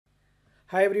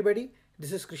Hi everybody,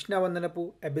 this is Krishna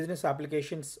Vandanapu, a business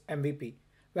applications MVP.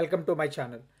 Welcome to my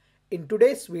channel. In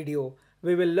today's video,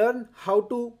 we will learn how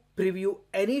to preview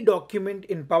any document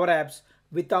in Power Apps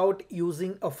without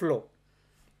using a flow.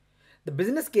 The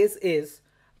business case is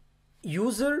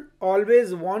user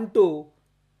always want to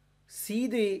see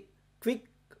the quick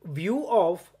view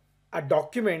of a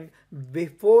document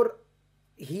before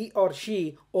he or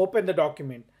she open the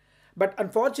document. But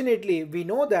unfortunately, we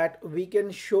know that we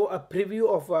can show a preview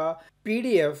of a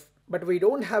PDF, but we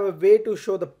don't have a way to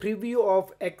show the preview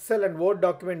of Excel and Word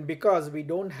document because we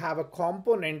don't have a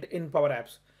component in Power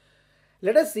Apps.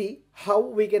 Let us see how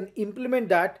we can implement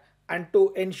that and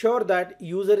to ensure that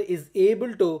user is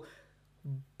able to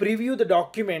preview the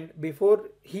document before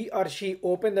he or she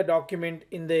open the document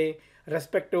in the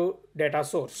respective data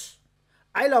source.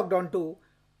 I logged on to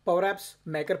Power Apps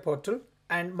Maker portal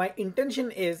and my intention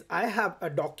is I have a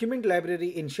document library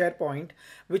in SharePoint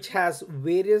which has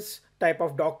various type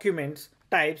of documents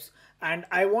types, and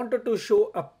I wanted to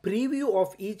show a preview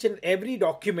of each and every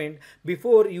document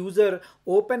before user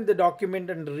open the document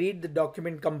and read the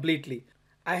document completely.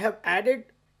 I have added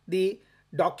the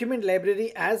document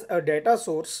library as a data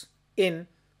source in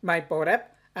my Power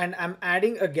App, and I'm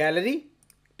adding a gallery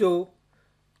to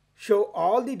show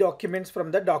all the documents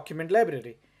from the document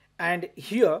library. And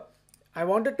here I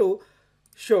wanted to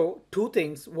show two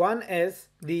things. One is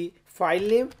the file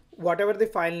name, whatever the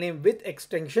file name with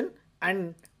extension,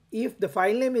 and if the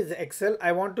file name is Excel,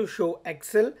 I want to show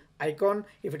Excel icon.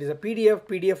 If it is a PDF,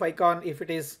 PDF icon. If it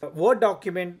is a Word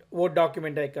document, Word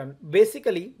document icon.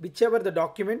 Basically, whichever the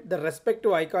document, the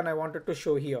respective icon I wanted to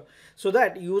show here, so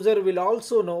that user will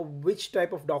also know which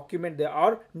type of document they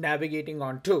are navigating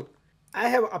on to. I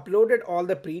have uploaded all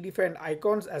the predefined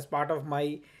icons as part of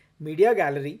my media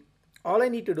gallery. All I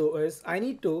need to do is I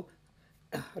need to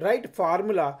write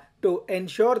formula to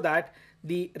ensure that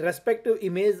the respective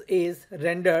image is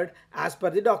rendered as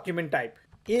per the document type.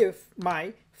 If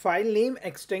my file name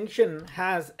extension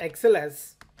has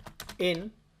XLS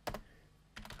in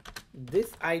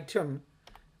this item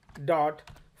dot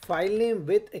file name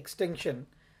with extension,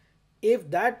 if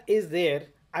that is there,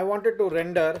 I wanted to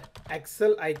render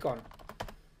Excel icon.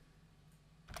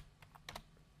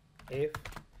 If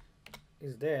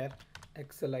is there,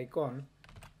 Excel icon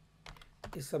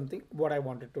is something what I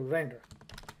wanted to render.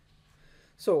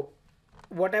 So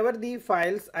whatever the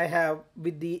files I have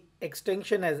with the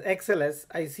extension as XLS,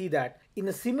 I see that. In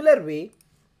a similar way,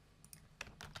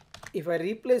 if I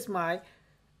replace my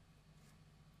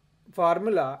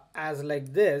formula as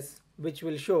like this, which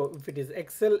will show if it is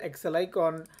Excel, Excel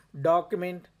icon,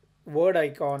 document, Word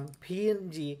icon,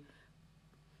 PNG,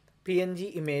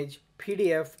 PNG image,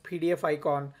 PDF, PDF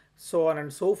icon, so on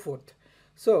and so forth.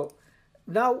 So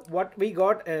now what we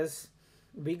got is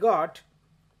we got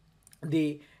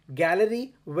the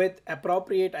gallery with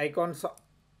appropriate icons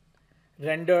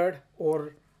rendered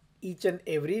or each and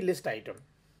every list item.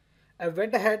 I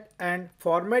went ahead and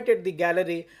formatted the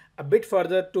gallery a bit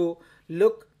further to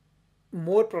look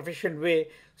more proficient way.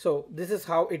 So this is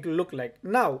how it will look like.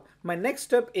 Now my next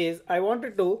step is I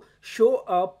wanted to show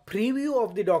a preview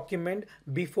of the document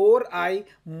before I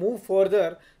move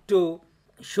further to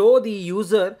show the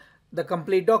user the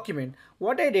complete document.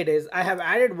 What I did is I have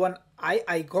added one eye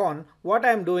icon. What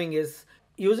I am doing is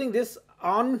using this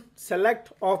on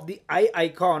select of the eye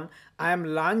icon, I am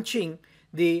launching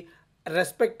the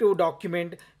respective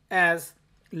document as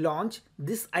launch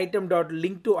this item dot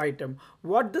link to item.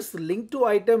 What this link to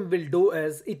item will do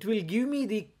is it will give me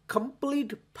the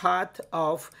complete path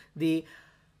of the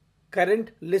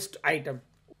current list item.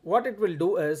 What it will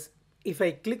do is if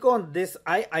I click on this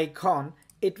eye icon,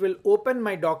 it will open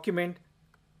my document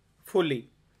fully.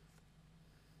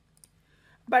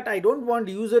 But I don't want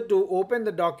user to open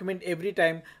the document every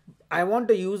time. I want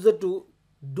the user to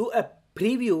do a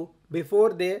preview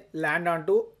before they land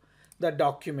onto the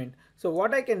document. So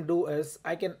what I can do is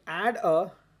I can add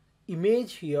a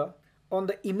image here. On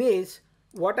the image,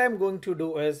 what I'm going to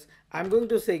do is I'm going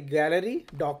to say gallery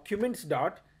documents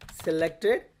dot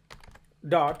selected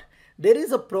dot. There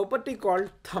is a property called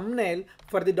thumbnail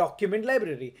for the document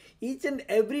library. Each and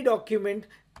every document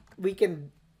we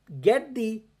can get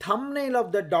the thumbnail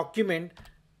of the document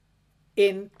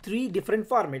in three different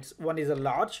formats. One is a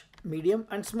large, medium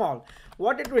and small.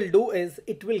 What it will do is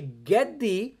it will get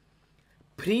the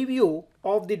preview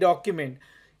of the document.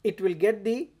 It will get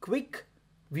the quick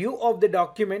view of the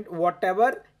document,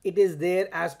 whatever it is there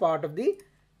as part of the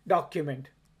document.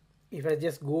 If I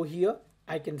just go here,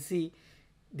 I can see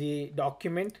the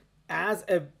document as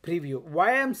a preview.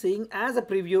 Why I'm saying as a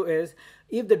preview is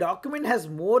if the document has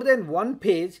more than one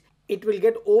page, it will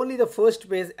get only the first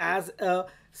page as a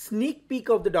sneak peek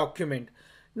of the document.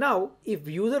 Now, if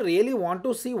user really want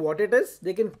to see what it is,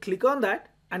 they can click on that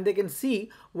and they can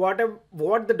see what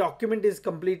the document is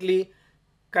completely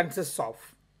consists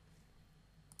of.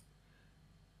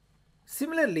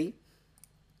 Similarly,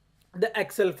 the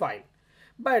Excel file.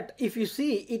 But if you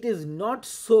see it is not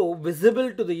so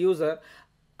visible to the user,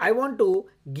 I want to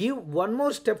give one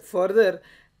more step further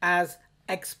as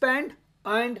expand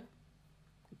and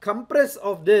compress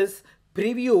of this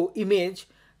preview image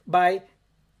by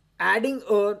adding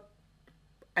a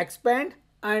expand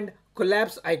and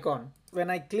collapse icon. When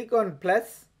I click on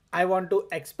plus, I want to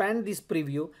expand this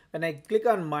preview. When I click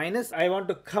on minus, I want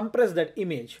to compress that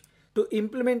image. To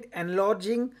implement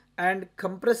enlarging and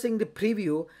compressing the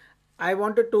preview, I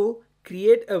wanted to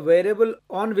create a variable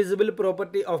on visible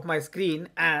property of my screen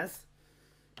as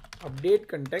update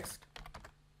context,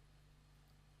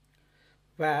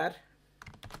 where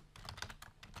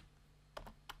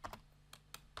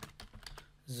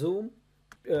zoom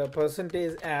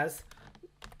percentage as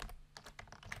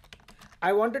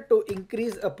I wanted to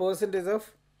increase a percentage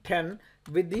of 10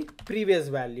 with the previous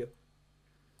value.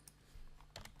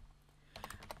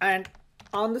 And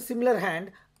on the similar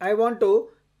hand, I want to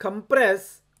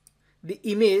compress the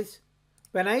image.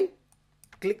 When I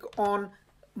click on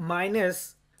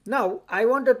minus, now I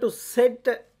wanted to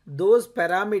set those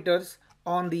parameters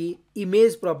on the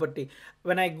image property.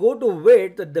 When I go to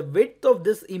width, the width of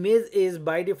this image is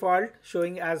by default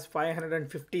showing as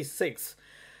 556,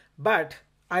 but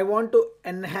I want to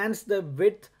enhance the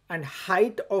width and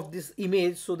height of this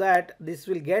image so that this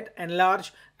will get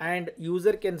enlarged and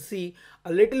user can see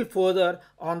a little further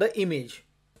on the image.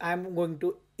 I'm going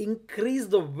to increase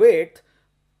the width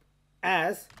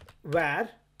as where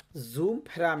zoom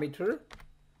parameter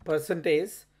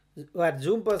percentage, where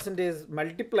zoom percentage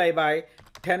multiply by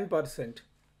 10%.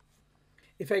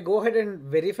 If I go ahead and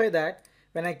verify that,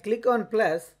 when I click on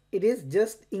plus, it is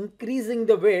just increasing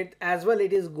the width as well.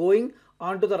 It is going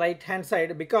onto the right hand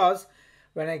side, because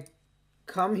when I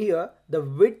come here, the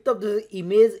width of the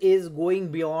image is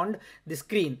going beyond the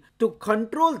screen. To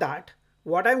control that,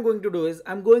 what I'm going to do is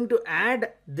I'm going to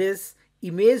add this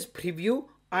image preview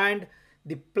and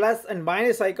the plus and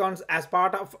minus icons as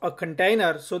part of a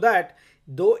container, so that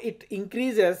though it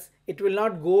increases, it will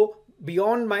not go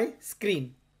beyond my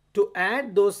screen. To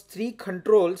add those three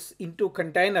controls into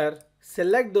container,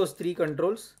 select those three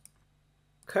controls,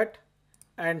 cut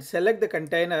and select the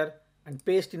container and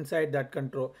paste inside that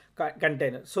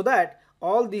container, so that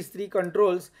all these three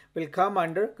controls will come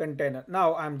under container.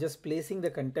 Now I'm just placing the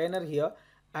container here,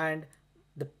 and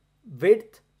the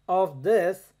width of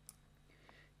this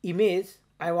image,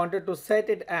 I wanted to set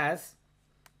it as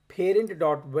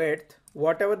parent.width,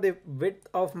 whatever the width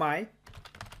of my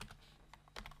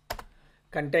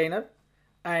container,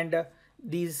 and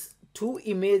these two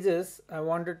images I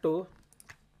wanted to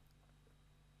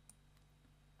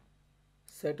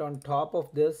set on top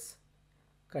of this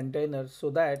container so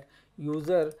that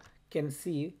user can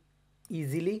see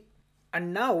easily.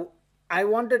 And now I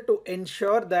wanted to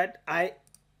ensure that I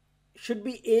should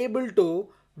be able to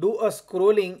do a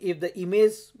scrolling if the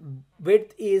image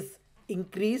width is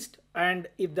increased and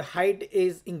if the height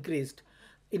is increased.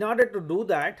 In order to do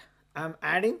that, I'm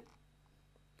adding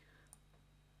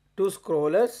two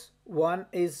scrollers. One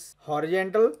is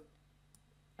horizontal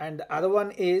and the other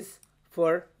one is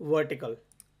for vertical.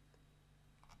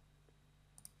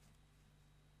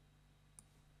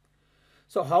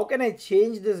 So how can I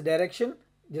change this direction?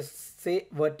 Just say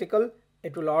vertical.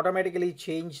 It will automatically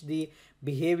change the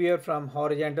behavior from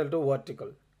horizontal to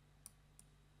vertical.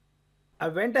 I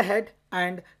went ahead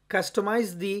and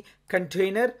customized the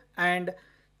container and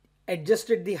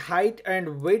adjusted the height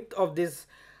and width of this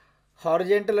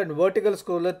horizontal and vertical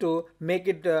scroller to make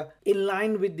it in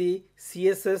line with the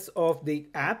CSS of the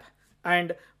app.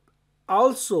 And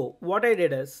also what I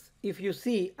did is, if you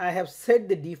see, I have set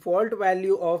the default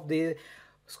value of the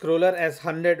scroller as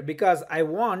 100 because I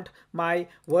want my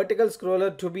vertical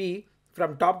scroller to be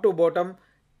from top to bottom.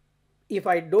 If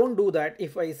I don't do that,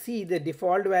 if I see the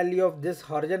default value of this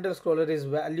horizontal scroller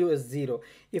is 0.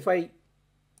 If I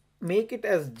make it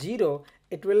as 0,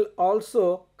 it will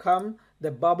also come,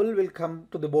 the bubble will come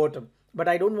to the bottom. But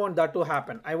I don't want that to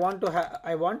happen. I want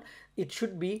it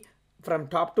should be from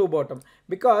top to bottom,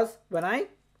 because when I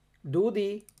do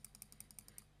the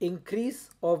increase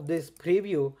of this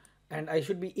preview, and I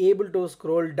should be able to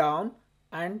scroll down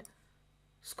and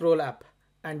scroll up,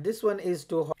 and this one is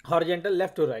to horizontal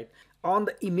left to right. On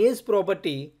the image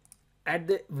property at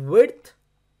the width,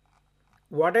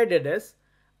 what I did is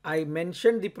I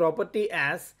mentioned the property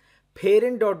as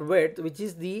parent.width, which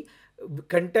is the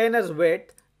containers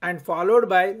width and followed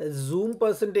by zoom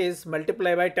percentage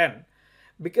multiplied by 10,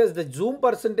 because the zoom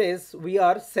percentage we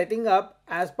are setting up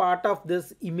as part of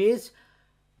this image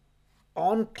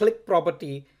on click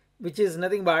property, which is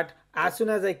nothing but as soon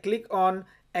as I click on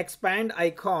expand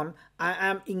icon, I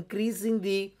am increasing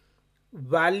the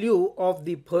value of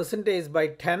the percentage by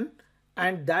 10,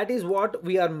 and that is what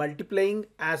we are multiplying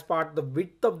as part the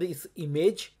width of this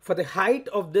image. For the height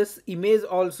of this image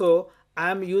also,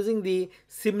 I am using the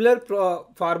similar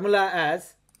formula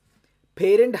as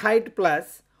parent height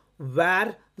plus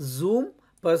var zoom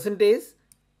percentage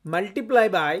multiply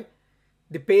by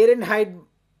the parent height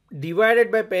divided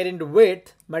by parent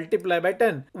width multiply by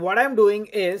 10. What I'm doing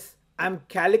is I'm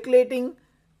calculating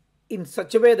in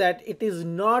such a way that it is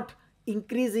not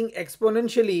increasing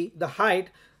exponentially the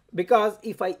height, because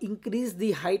if I increase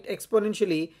the height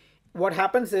exponentially, what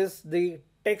happens is the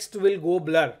text will go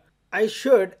blur. I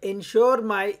should ensure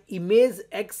my image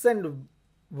X and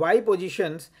Y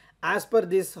positions as per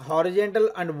this horizontal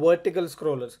and vertical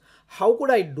scrollers. How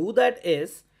could I do that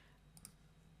is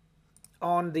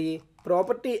on the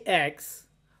property X,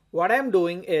 what I am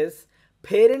doing is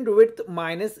parent width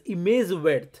minus image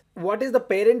width. What is the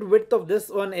parent width of this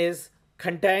one is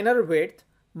container width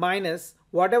minus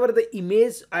whatever the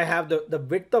image I have, the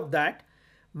width of that,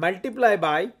 multiply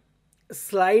by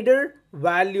slider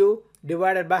value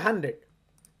divided by 100.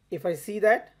 If I see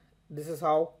that, this is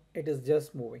how it is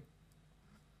just moving.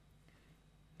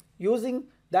 Using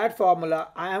that formula,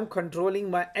 I am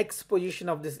controlling my X position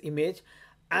of this image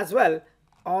as well.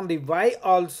 On the Y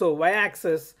also, Y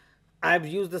axis, I have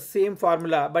used the same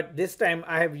formula, but this time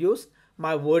I have used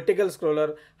my vertical scroller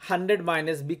 100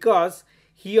 minus, because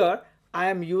here I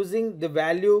am using the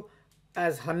value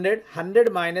as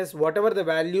 100 minus whatever the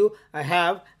value I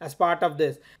have as part of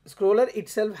this. Scroller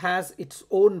itself has its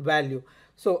own value.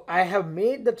 So I have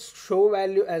made that show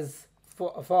value as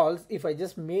false. If I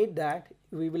just made that,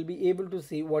 we will be able to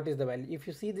see what is the value. If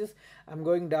you see this, I'm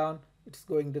going down, it's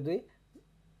going to the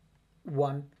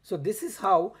 1. So this is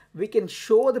how we can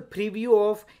show the preview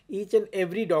of each and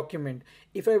every document.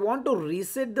 If I want to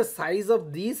reset the size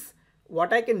of these,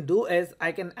 what I can do is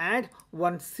I can add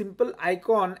one simple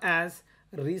icon as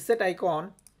reset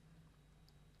icon.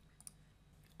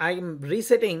 I am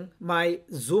resetting my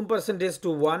zoom percentage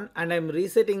to 1, and I'm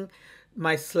resetting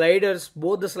my sliders,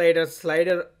 both the sliders,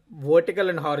 slider vertical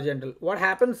and horizontal. What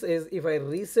happens is if I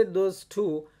reset those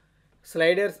two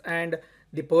sliders and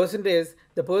the percentage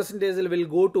will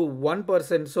go to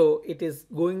 1%, so it is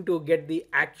going to get the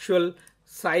actual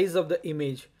size of the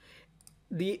image.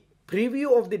 The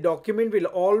preview of the document will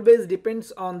always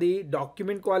depends on the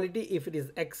document quality. If it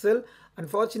is Excel,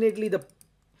 unfortunately the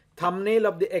thumbnail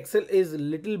of the Excel is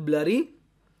little blurry,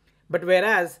 but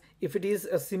whereas if it is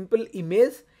a simple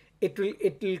image, it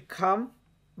will come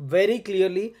very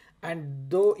clearly, and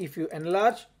though if you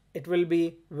enlarge, it will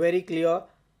be very clear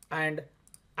and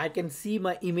I can see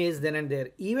my image then and there.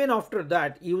 Even after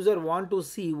that, user want to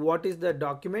see what is the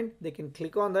document, they can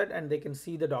click on that and they can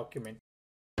see the document.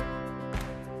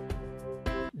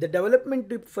 The development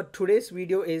tip for today's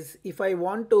video is if I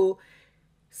want to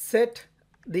set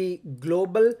the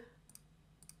global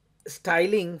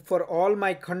styling for all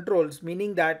my controls,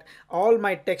 meaning that all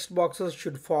my text boxes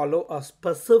should follow a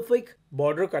specific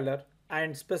border color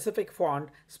and specific font,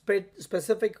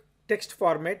 specific text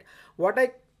format, what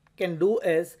I can do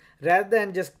is rather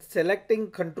than just selecting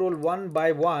control one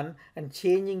by one and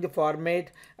changing the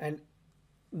format and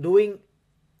doing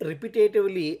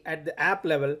repetitively at the app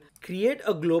level, create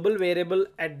a global variable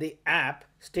at the app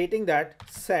stating that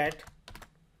set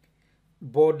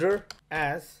border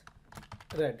as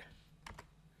red.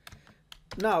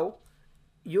 Now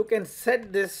you can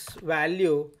set this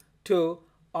value to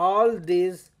all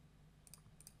these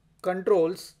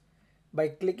controls by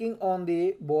clicking on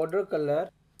the border color.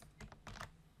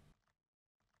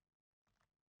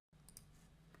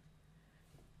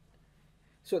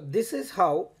 So this is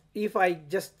how, if I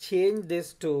just change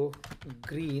this to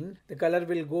green, the color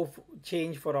will go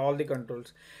change for all the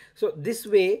controls. So this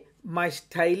way my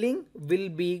styling will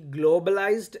be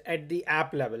globalized at the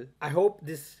app level. I hope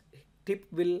this tip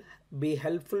will be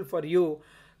helpful for you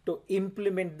to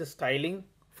implement the styling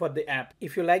for the app.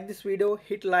 If you like this video,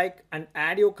 hit like and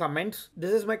add your comments.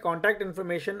 This is my contact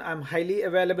information. I'm highly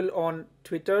available on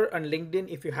Twitter and LinkedIn.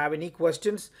 If you have any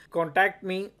questions, contact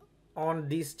me on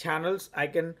these channels. I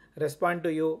can respond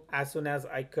to you as soon as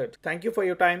I could. Thank you for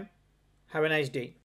your time. Have a nice day.